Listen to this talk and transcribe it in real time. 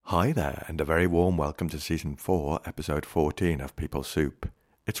Hi there, and a very warm welcome to Season 4, Episode 14 of People Soup.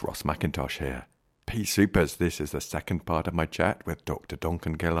 It's Ross McIntosh here. Pea Soupers, this is the second part of my chat with Dr.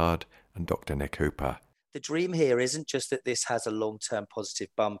 Duncan Gillard and Dr. Nick Hooper. The dream here isn't just that this has a long-term positive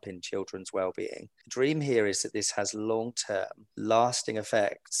bump in children's well-being. The dream here is that this has long-term, lasting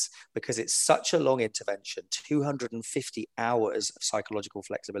effects because it's such a long intervention, 250 hours of psychological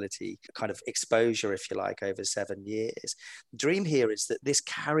flexibility, kind of exposure, if you like, over 7 years. The dream here is that this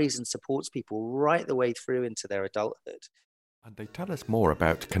carries and supports people right the way through into their adulthood. And they tell us more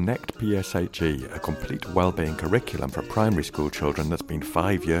about Connect PSHE, a complete wellbeing curriculum for primary school children that's been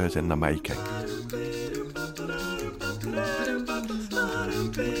 5 years in the making.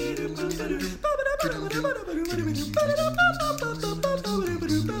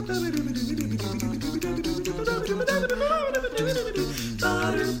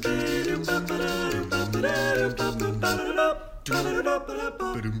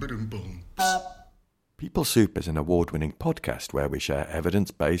 People Soup is an award-winning podcast where we share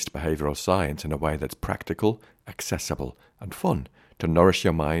evidence-based behavioural science in a way that's practical, accessible and fun to nourish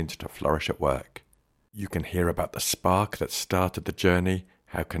your mind to flourish at work. You can hear about the spark that started the journey,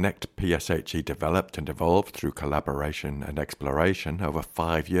 how Connect PSHE developed and evolved through collaboration and exploration over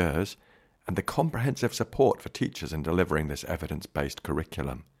 5 years, and the comprehensive support for teachers in delivering this evidence-based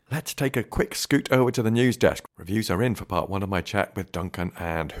curriculum. Let's take a quick scoot over to the news desk. Reviews are in for part 1 of my chat with Duncan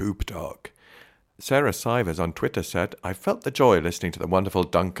and Hoop Dog. Sarah Sivers on Twitter said, I felt the joy listening to the wonderful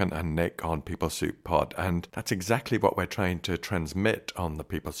Duncan and Nick on People Soup Pod, and that's exactly what we're trying to transmit on the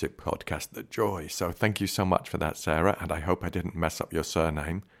People Soup podcast, the joy. So thank you so much for that, Sarah, and I hope I didn't mess up your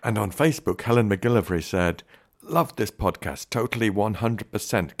surname. And on Facebook, Helen McGillivray said, loved this podcast, totally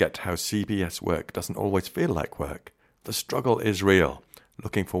 100% get how CBS work doesn't always feel like work. The struggle is real.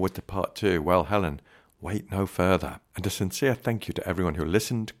 Looking forward to part 2. Well, Helen, wait no further. And a sincere thank you to everyone who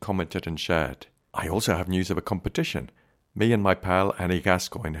listened, commented and shared. I also have news of a competition. Me and my pal Annie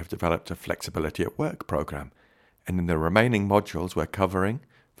Gascoigne have developed a Flexibility at Work program. And in the remaining modules we're covering,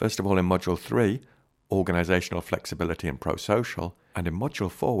 first of all in Module 3, Organisational Flexibility and Pro-Social, and in Module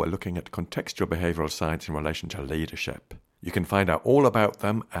 4 we're looking at contextual behavioural science in relation to leadership. You can find out all about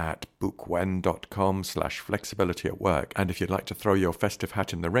them at bookwen.com/flexibilityatwork. And if you'd like to throw your festive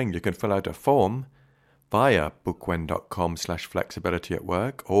hat in the ring, you can fill out a form via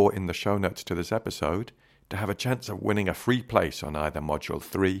bookwen.com/flexibilityatwork or in the show notes to this episode to have a chance of winning a free place on either Module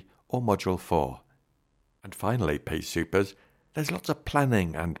 3 or Module 4. And finally, Pea Soupers, there's lots of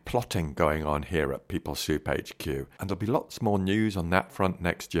planning and plotting going on here at People Soup HQ, and there'll be lots more news on that front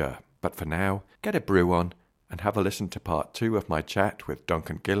next year. But for now, get a brew on and have a listen to part 2 of my chat with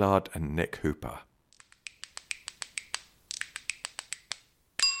Duncan Gillard and Nick Hooper.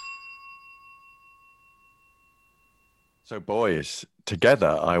 So boys,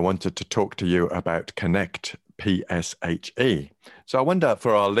 together I wanted to talk to you about Connect PSHE. So I wonder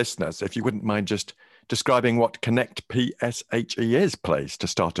for our listeners, if you wouldn't mind just describing what Connect PSHE is, please, to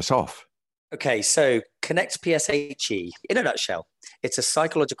start us off. Okay, so Connect PSHE, in a nutshell, it's a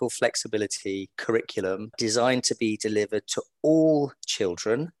psychological flexibility curriculum designed to be delivered to all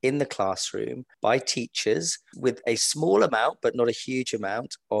children in the classroom by teachers with a small amount, but not a huge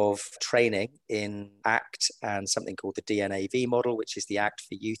amount, of training in ACT and something called the DNAV model, which is the ACT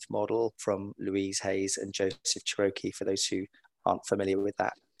for Youth model from Louise Hayes and Joseph Cherokee, for those who aren't familiar with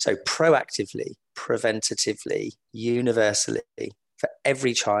that. So proactively, preventatively, universally, for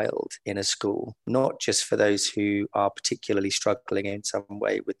every child in a school, not just for those who are particularly struggling in some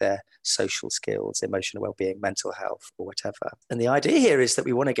way with their social skills, emotional well-being, mental health, or whatever. And the idea here is that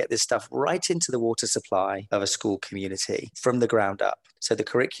we want to get this stuff right into the water supply of a school community from the ground up. So the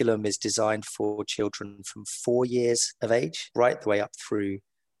curriculum is designed for children from 4 years of age, right the way up through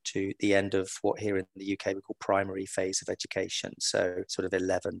to the end of what here in the UK we call primary phase of education. So sort of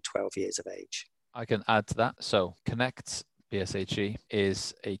 11, 12 years of age. I can add to that. So Connect PSHE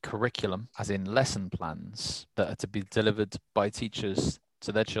is a curriculum, as in lesson plans, that are to be delivered by teachers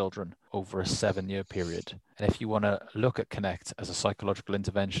to their children over a 7-year period. And if you want to look at Connect as a psychological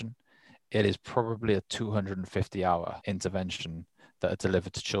intervention, it is probably a 250-hour intervention that are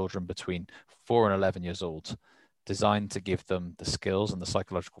delivered to children between 4 and 11 years old, designed to give them the skills and the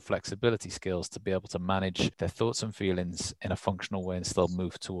psychological flexibility skills to be able to manage their thoughts and feelings in a functional way and still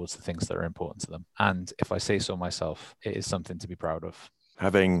move towards the things that are important to them. And if I say so myself, it is something to be proud of.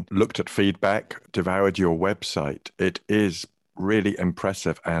 Having looked at feedback, devoured your website, it is really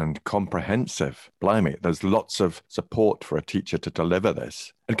impressive and comprehensive. Blimey, there's lots of support for a teacher to deliver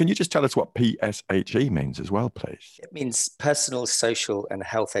this. And can you just tell us what PSHE means as well, please? It means personal, social, and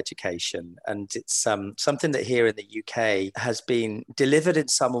health education. And it's something that here in the UK has been delivered in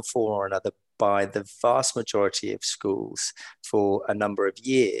some form or another by the vast majority of schools for a number of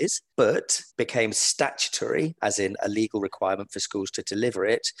years, but became statutory, as in a legal requirement for schools to deliver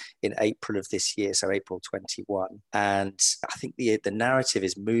it in April of this year, so April 21. And I think the narrative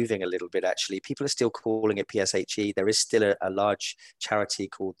is moving a little bit, actually. People are still calling it PSHE. There is still a large charity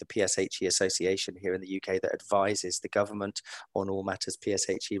called the PSHE Association here in the UK that advises the government on all matters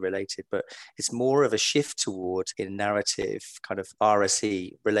PSHE related, but it's more of a shift toward in narrative kind of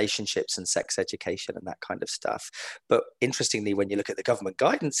RSE, relationships and sex education and that kind of stuff. But interestingly, when you look at the government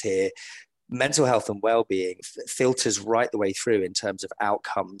guidance here, mental health and well-being filters right the way through in terms of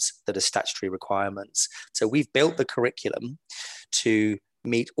outcomes that are statutory requirements. So we've built the curriculum to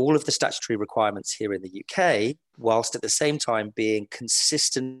meet all of the statutory requirements here in the UK, whilst at the same time being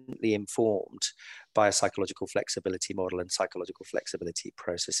consistently informed by a psychological flexibility model and psychological flexibility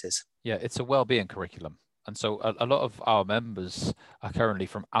processes. Yeah, it's a well-being curriculum. And so a lot of our members are currently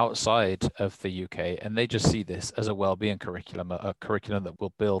from outside of the UK, and they just see this as a well-being curriculum, a curriculum that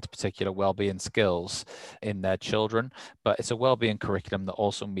will build particular well-being skills in their children. But it's a well-being curriculum that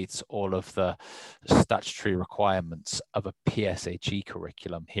also meets all of the statutory requirements of a PSHE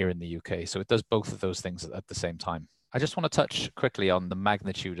curriculum here in the UK. So it does both of those things at the same time. I just want to touch quickly on the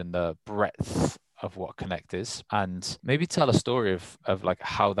magnitude and the breadth of what Connect is, and maybe tell a story of like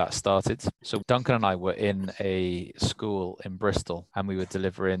how that started. So Duncan and I were in a school in Bristol, and we were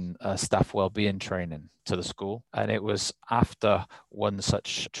delivering staff wellbeing training to the school. And it was after one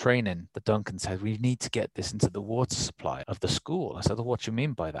such training that Duncan said, we need to get this into the water supply of the school. I said, well, what do you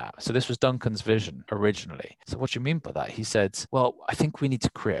mean by that? So this was Duncan's vision originally. So what do you mean by that? He said, well, I think we need to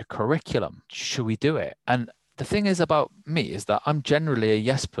create a curriculum. Should we do it? And the thing is about me is that I'm generally a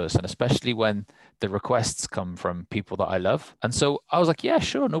yes person, especially when the requests come from people that I love. And so I was like, yeah,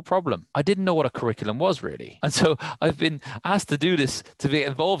 sure, no problem. I didn't know what a curriculum was really. And so I've been asked to do this, to be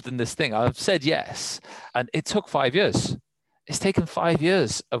involved in this thing. I've said yes. And it took 5 years. It's taken 5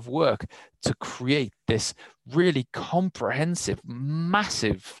 years of work to create this really comprehensive,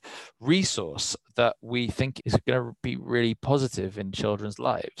 massive resource that we think is going to be really positive in children's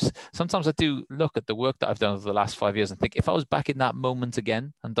lives. Sometimes I do look at the work that I've done over the last 5 years and think, if I was back in that moment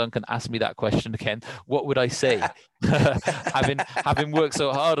again and Duncan asked me that question again, what would I say? having worked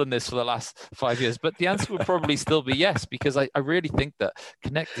so hard on this for the last 5 years. But the answer would probably still be yes, because I really think that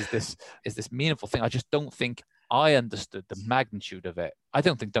Connect is this meaningful thing. I just don't think I understood the magnitude of it. I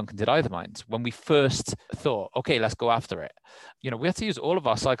don't think Duncan did either, mind. When we first thought, okay, let's go after it, we had to use all of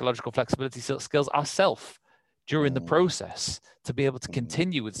our psychological flexibility skills ourselves during the process to be able to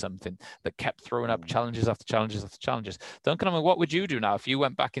continue with something that kept throwing up challenges after challenges after challenges. Duncan, I mean, what would you do now if you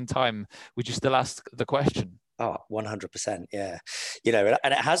went back in time? Would you still ask the question? Oh, 100%. Yeah.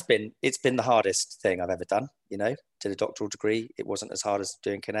 And it's been the hardest thing I've ever done, did a doctoral degree. It wasn't as hard as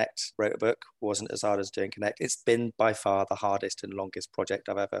doing Connect. Wrote a book, wasn't as hard as doing Connect. It's been by far the hardest and longest project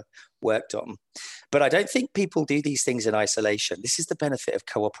I've ever worked on. But I don't think people do these things in isolation. This is the benefit of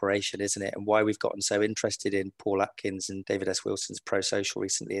cooperation, isn't it? And why we've gotten so interested in Paul Atkins and David S. Wilson's Pro-Social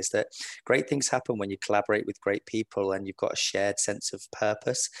recently is that great things happen when you collaborate with great people and you've got a shared sense of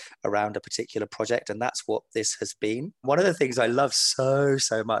purpose around a particular project. And that's what this has been. One of the things I love so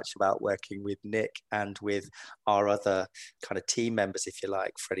much about working with Nick and with our other kind of team members, if you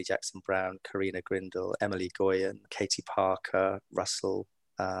like, Freddie Jackson Brown, Karina Grindle, Emily Goyen, Katie Parker, Russell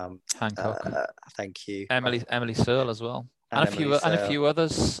Hancock. Thank you. Emily Searle as well. And a few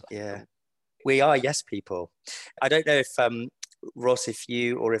others. Yeah. We are yes people. I don't know if Ross, if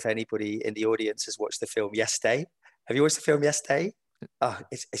you or if anybody in the audience has watched the film Yes Day. Have you watched the film Yes Day? Oh,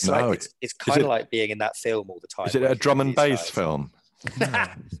 it's kind of like being in that film all the time. Is it a drum and bass film?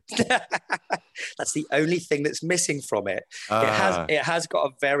 That's the only thing that's missing from it. It has got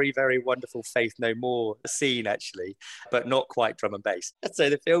a very, very wonderful Faith No More scene, actually, but not quite drum and bass. So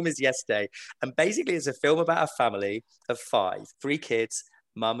the film is Yes Day, and basically it's a film about a family of 3 kids,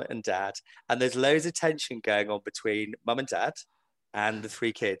 mum and dad, and there's loads of tension going on between mum and dad and the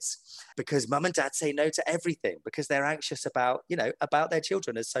 3 kids, because mum and dad say no to everything because they're anxious about their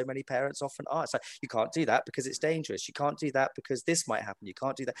children, as so many parents often are. It's like, you can't do that because it's dangerous. You can't do that because this might happen. You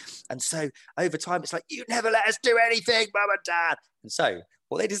can't do that. And so over time, it's like, you never let us do anything, mum and dad. And so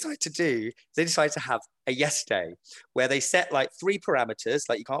what they decide to do is they decide to have a yes day where they set like 3 parameters,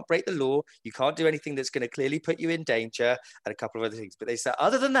 like you can't break the law, you can't do anything that's going to clearly put you in danger, and a couple of other things. But they say,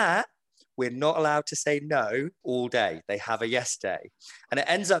 other than that, we're not allowed to say no all day. They have a yes day. And it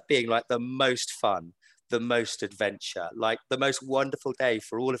ends up being like the most fun, the most adventure, like the most wonderful day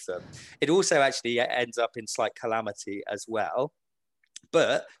for all of them. It also actually ends up in slight calamity as well.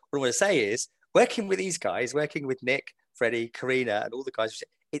 But what I want to say is, working with these guys, working with Nick, Freddie, Karina, and all the guys,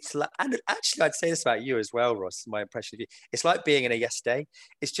 it's like, and actually I'd say this about you as well, Ross, my impression of you. It's like being in a yes day.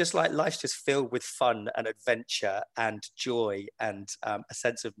 It's just like life's just filled with fun and adventure and joy and a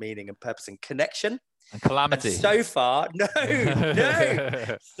sense of meaning and purpose and connection. And calamity. And so far, no.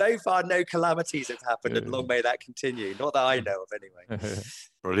 So far, no calamities have happened, and long may that continue. Not that I know of, anyway.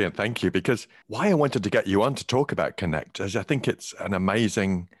 Brilliant, thank you. Because why I wanted to get you on to talk about Connect is I think it's an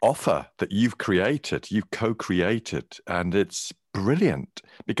amazing offer that you've created, you've co-created, and it's brilliant.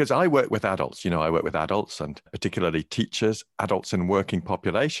 Because I work with adults, I work with adults and particularly teachers, adults in working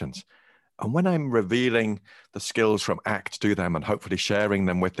populations. And when I'm revealing the skills from ACT to them and hopefully sharing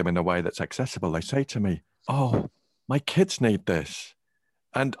them with them in a way that's accessible, they say to me, oh, my kids need this.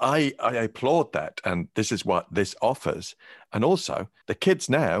 And I applaud that. And this is what this offers. And also, the kids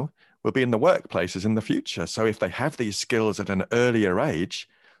now will be in the workplaces in the future. So if they have these skills at an earlier age,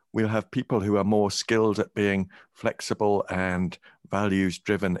 we'll have people who are more skilled at being flexible and values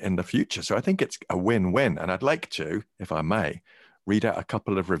driven in the future. So I think it's a win-win. And I'd like to, if I may, read out a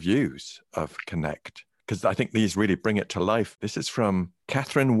couple of reviews of Connect, because I think these really bring it to life. This is from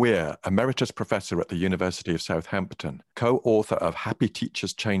Catherine Weir, Emeritus Professor at the University of Southampton, co-author of Happy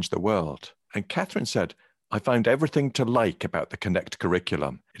Teachers Change the World. And Catherine said, I found everything to like about the Connect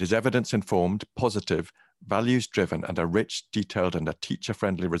curriculum. It is evidence-informed, positive, values-driven, and a rich, detailed, and a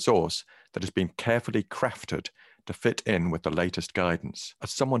teacher-friendly resource that has been carefully crafted to fit in with the latest guidance.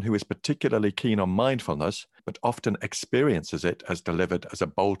 As someone who is particularly keen on mindfulness, but often experiences it as delivered as a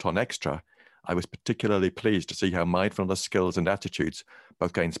bolt-on extra, I was particularly pleased to see how mindfulness skills and attitudes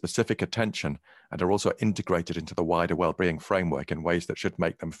both gain specific attention and are also integrated into the wider well-being framework in ways that should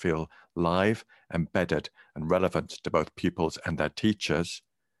make them feel live, embedded, and relevant to both pupils and their teachers.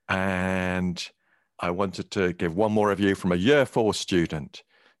 And I wanted to give one more review from a Year 4 student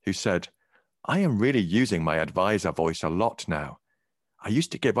who said, I am really using my advisor voice a lot now. I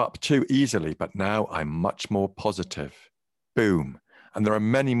used to give up too easily, but now I'm much more positive. Boom. And there are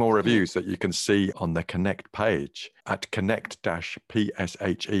many more reviews that you can see on the Connect page at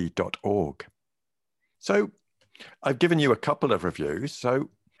connect-pshe.org. So I've given you a couple of reviews.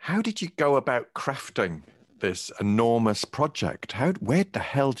 So how did you go about crafting this enormous project? Where the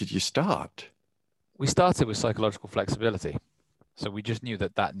hell did you start? We started with psychological flexibility. So we just knew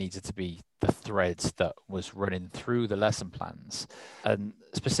that that needed to be the threads that was running through the lesson plans. And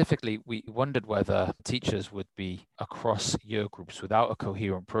specifically, we wondered whether teachers would be across year groups without a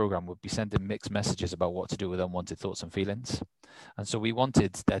coherent program, would be sending mixed messages about what to do with unwanted thoughts and feelings. And so we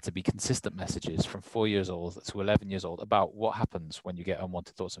wanted there to be consistent messages from 4 years old to 11 years old about what happens when you get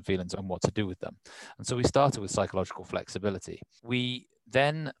unwanted thoughts and feelings and what to do with them. And so we started with psychological flexibility. We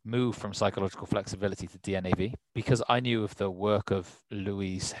then moved from psychological flexibility to DNAV because I knew of the work of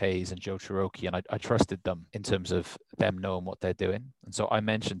Louise Hayes and Joe Cherokee, and I trusted them in terms of them knowing what they're doing. And so I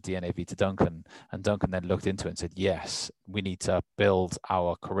mentioned DNAV to Duncan, and Duncan then looked into it and said, yes, we need to build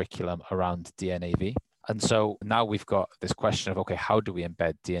our curriculum around DNAV. And so now we've got this question of, okay, how do we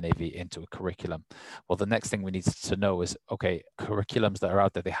embed DNAV into a curriculum? Well, the next thing we need to know is, okay, curriculums that are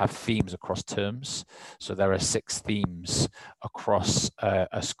out there, they have themes across terms. So there are 6 themes across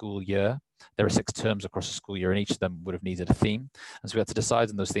a school year. There are 6 terms across a school year, and each of them would have needed a theme. And so we had to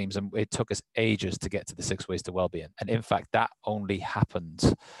decide on those themes, and it took us ages to get to the 6 ways to wellbeing. And in fact, that only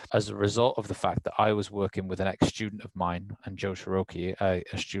happened as a result of the fact that I was working with an ex-student of mine, and Joe Cherokee, a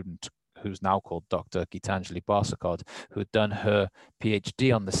student who's now called Dr. Gitanjali Barsakod, who had done her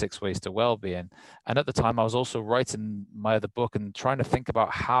PhD on the 6 ways to wellbeing. And at the time, I was also writing my other book and trying to think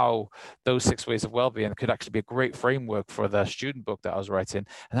about how those 6 ways of wellbeing could actually be a great framework for the student book that I was writing.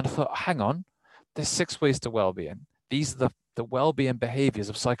 And then I thought, hang on, there's 6 ways to wellbeing. These are the well-being behaviors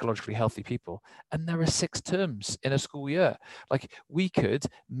of psychologically healthy people. And there are 6 terms in a school year. Like, we could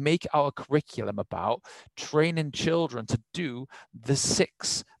make our curriculum about training children to do the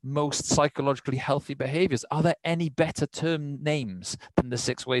 6 most psychologically healthy behaviors. Are there any better term names than the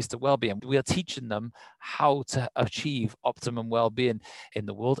 6 ways to well-being? We are teaching them how to achieve optimum well-being in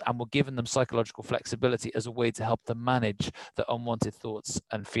the world, and we're giving them psychological flexibility as a way to help them manage the unwanted thoughts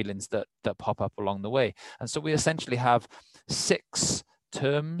and feelings that pop up along the way. And so we essentially have 6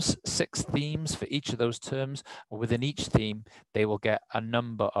 terms, 6 themes for each of those terms. Within each theme, they will get a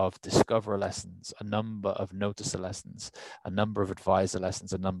number of discover lessons, a number of noticer lessons, a number of advisor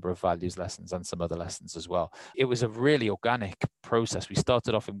lessons, a number of values lessons, and some other lessons as well. It was a really organic process. We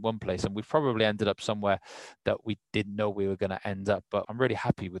started off in one place and we probably ended up somewhere that we didn't know we were going to end up, but I'm really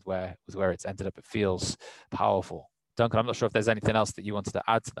happy with where it's ended up. It feels powerful. Duncan, I'm not sure if there's anything else that you wanted to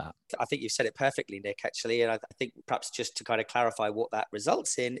add to that. I think you've said it perfectly, Nick, actually. And I think perhaps just to kind of clarify what that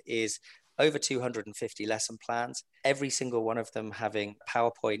results in is over 250 lesson plans, every single one of them having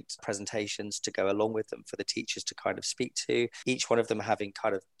PowerPoint presentations to go along with them for the teachers to kind of speak to, each one of them having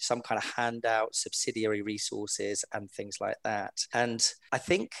kind of some kind of handout, subsidiary resources and things like that. And I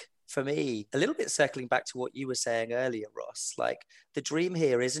think for me, a little bit circling back to what you were saying earlier, Ross, like the dream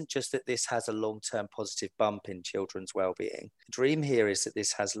here isn't just that this has a long-term positive bump in children's well-being. The dream here is that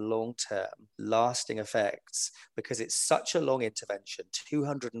this has long-term lasting effects because it's such a long intervention,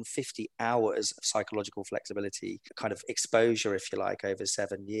 250 hours of psychological flexibility, kind of exposure, if you like, over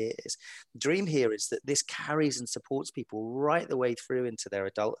 7 years. The dream here is that this carries and supports people right the way through into their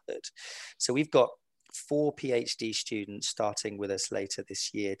adulthood. So we've got 4 PhD students starting with us later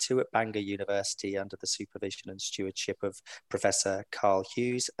this year, 2 at Bangor University under the supervision and stewardship of Professor Carl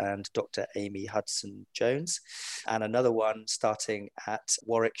Hughes and Dr. Amy Hudson-Jones, and another one starting at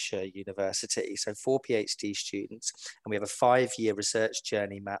Warwickshire University. So 4 PhD students, and we have a 5-year research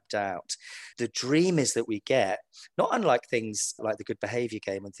journey mapped out. The dream is that we get, not unlike things like the Good Behaviour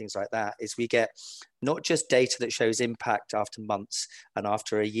Game and things like that, is we get not just data that shows impact after months and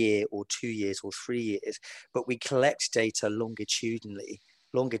after a year or 2 years or 3 years, but we collect data longitudinally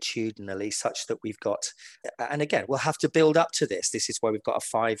such that we've got, and again, we'll have to build up to this. This is why we've got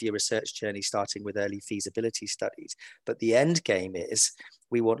a 5-year research journey starting with early feasibility studies. But the end game is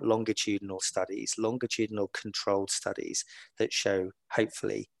we want longitudinal studies, longitudinal controlled studies that show,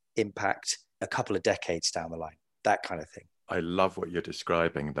 hopefully, impact a couple of decades down the line, that kind of thing. I love what you're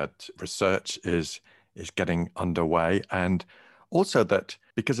describing, that research is getting underway, and also that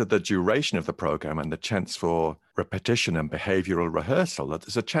because of the duration of the program and the chance for repetition and behavioral rehearsal, that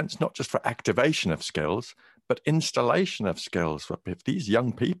there's a chance not just for activation of skills, but installation of skills for these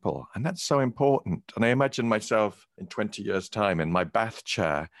young people. And that's so important. And I imagine myself in 20 years' time in my bath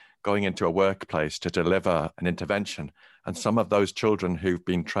chair going into a workplace to deliver an intervention, and some of those children who've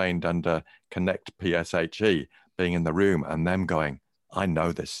been trained under Connect PSHE being in the room and them going, I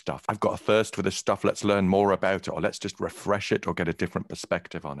know this stuff. I've got a thirst for this stuff. Let's learn more about it, or let's just refresh it or get a different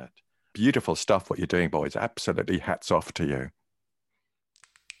perspective on it. Beautiful stuff what you're doing, boys. Absolutely hats off to you.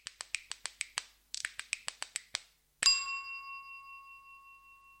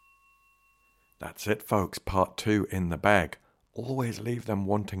 That's it, folks. Part 2 in the bag. Always leave them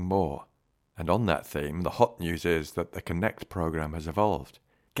wanting more. And on that theme, the hot news is that the Connect program has evolved.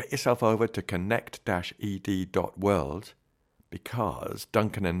 Get yourself over to connect-ed.world because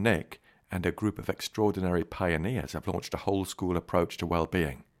Duncan and Nick and a group of extraordinary pioneers have launched a whole school approach to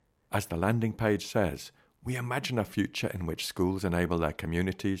well-being. As the landing page says, we imagine a future in which schools enable their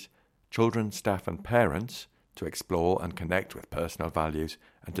communities, children, staff and parents to explore and connect with personal values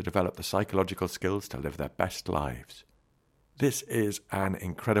and to develop the psychological skills to live their best lives. This is an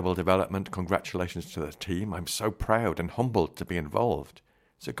incredible development. Congratulations to the team. I'm so proud and humbled to be involved.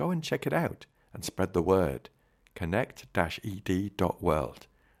 So go and check it out and spread the word. Connect-ed.world.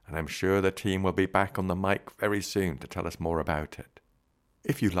 And I'm sure the team will be back on the mic very soon to tell us more about it.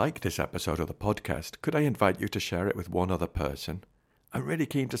 If you like this episode of the podcast, could I invite you to share it with one other person? I'm really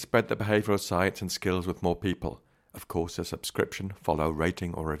keen to spread the behavioural science and skills with more people. Of course, a subscription, follow,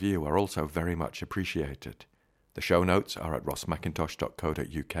 rating or review are also very much appreciated. The show notes are at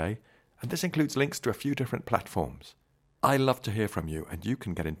rossmcintosh.co.uk, and this includes links to a few different platforms. I love to hear from you, and you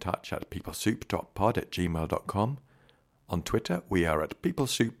can get in touch at peoplesoup.pod@gmail.com. On Twitter, we are at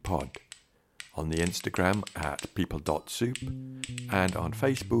peoplesouppod. On the Instagram at people.soup. And on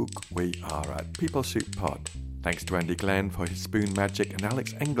Facebook, we are at peoplesouppod. Thanks to Andy Glenn for his spoon magic and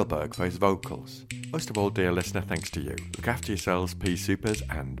Alex Engelberg for his vocals. Most of all, dear listener, thanks to you. Look after yourselves, Pea Soupers,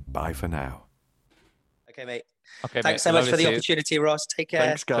 and bye for now. Okay, mate. Okay, Thanks so much for the opportunity, Ross. Take care.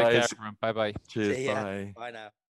 Thanks, guys. Take care, everyone. Bye-bye. Cheers. Bye. Bye now.